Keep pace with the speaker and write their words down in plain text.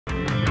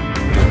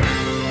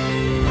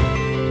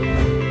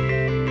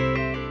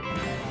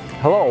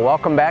Hello,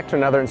 welcome back to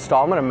another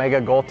installment of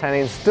Mega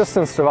Goaltending's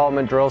Distance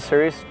Development Drill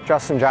Series.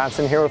 Justin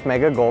Johnson here with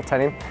Mega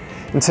Goaltending.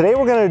 And today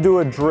we're going to do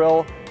a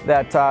drill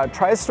that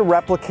tries to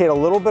replicate a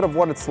little bit of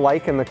what it's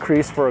like in the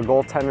crease for a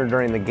goaltender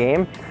during the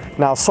game.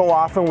 Now, so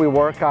often we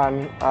work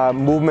on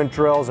movement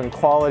drills and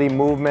quality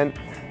movement,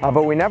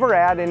 but we never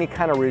add any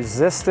kind of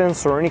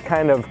resistance or any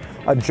kind of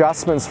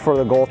adjustments for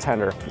the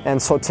goaltender. And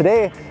so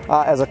today,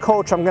 as a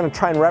coach, I'm going to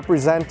try and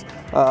represent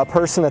a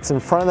person that's in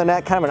front of the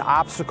net, kind of an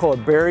obstacle, a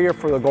barrier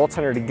for the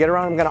goaltender to get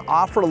around. I'm going to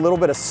offer a little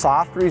bit of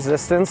soft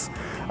resistance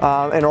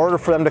in order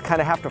for them to kind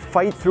of have to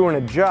fight through and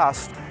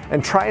adjust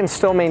and try and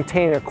still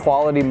maintain a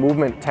quality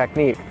movement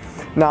technique.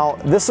 Now,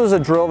 this is a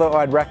drill that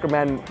I'd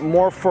recommend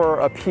more for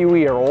a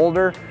peewee or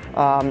older.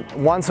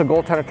 Once a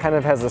goaltender kind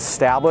of has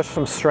established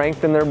some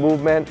strength in their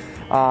movement,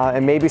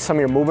 and maybe some of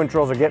your movement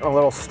drills are getting a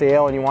little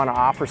stale and you want to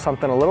offer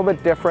something a little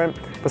bit different,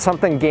 but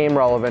something game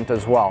relevant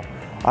as well.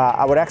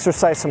 I would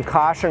exercise some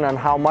caution on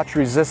how much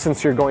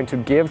resistance you're going to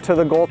give to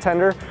the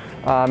goaltender,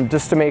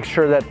 just to make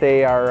sure that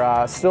they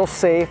are still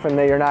safe and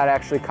that you're not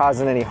actually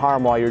causing any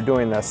harm while you're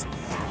doing this.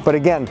 But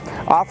again,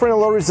 offering a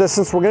little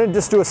resistance, we're going to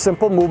just do a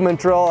simple movement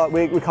drill.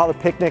 We call the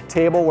picnic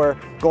table, where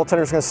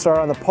goaltender's going to start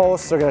on the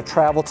post. They're going to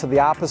travel to the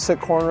opposite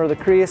corner of the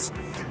crease,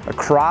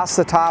 across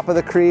the top of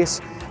the crease,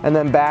 and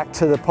then back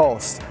to the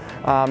post.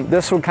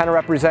 This would kind of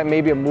represent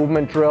maybe a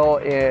movement drill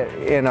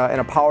in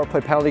a power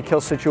play penalty kill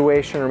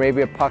situation, or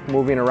maybe a puck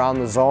moving around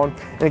the zone.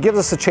 And it gives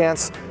us a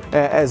chance,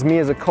 as me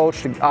as a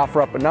coach, to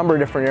offer up a number of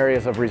different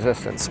areas of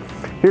resistance.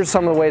 Here's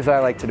some of the ways that I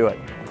like to do it.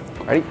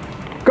 Ready?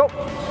 Go!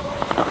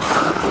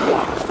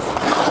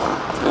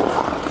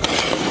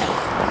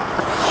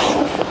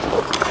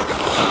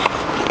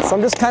 So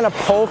I'm just kind of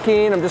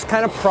poking, I'm just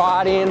kind of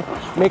prodding,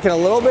 making it a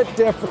little bit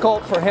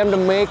difficult for him to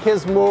make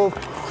his move.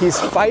 He's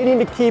fighting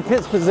to keep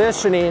his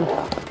positioning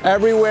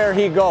everywhere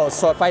he goes.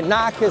 So if I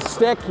knock his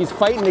stick, he's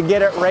fighting to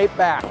get it right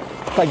back.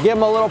 If I give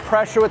him a little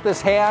pressure with his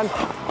hand,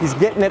 he's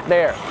getting it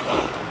there.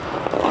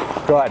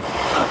 Good.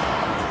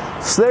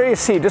 So there you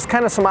see, just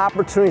kind of some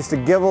opportunities to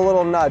give a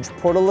little nudge,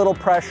 put a little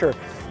pressure,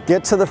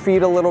 get to the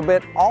feet a little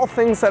bit. All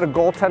things that a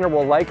goaltender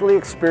will likely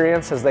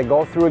experience as they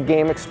go through a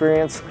game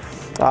experience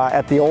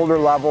at the older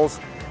levels.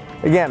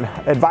 Again,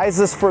 advise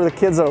this for the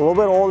kids that are a little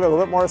bit older, a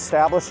little bit more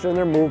established in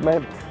their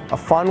movement. A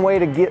fun way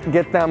to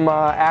get them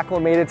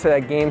acclimated to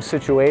that game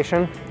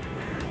situation.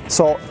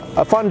 So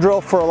a fun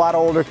drill for a lot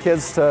of older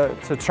kids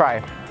to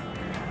try.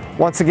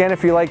 Once again,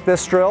 if you like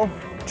this drill,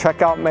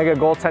 check out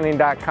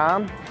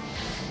megagoaltending.com.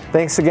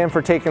 Thanks again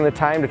for taking the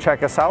time to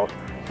check us out,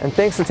 and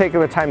thanks for taking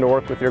the time to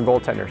work with your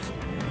goaltenders.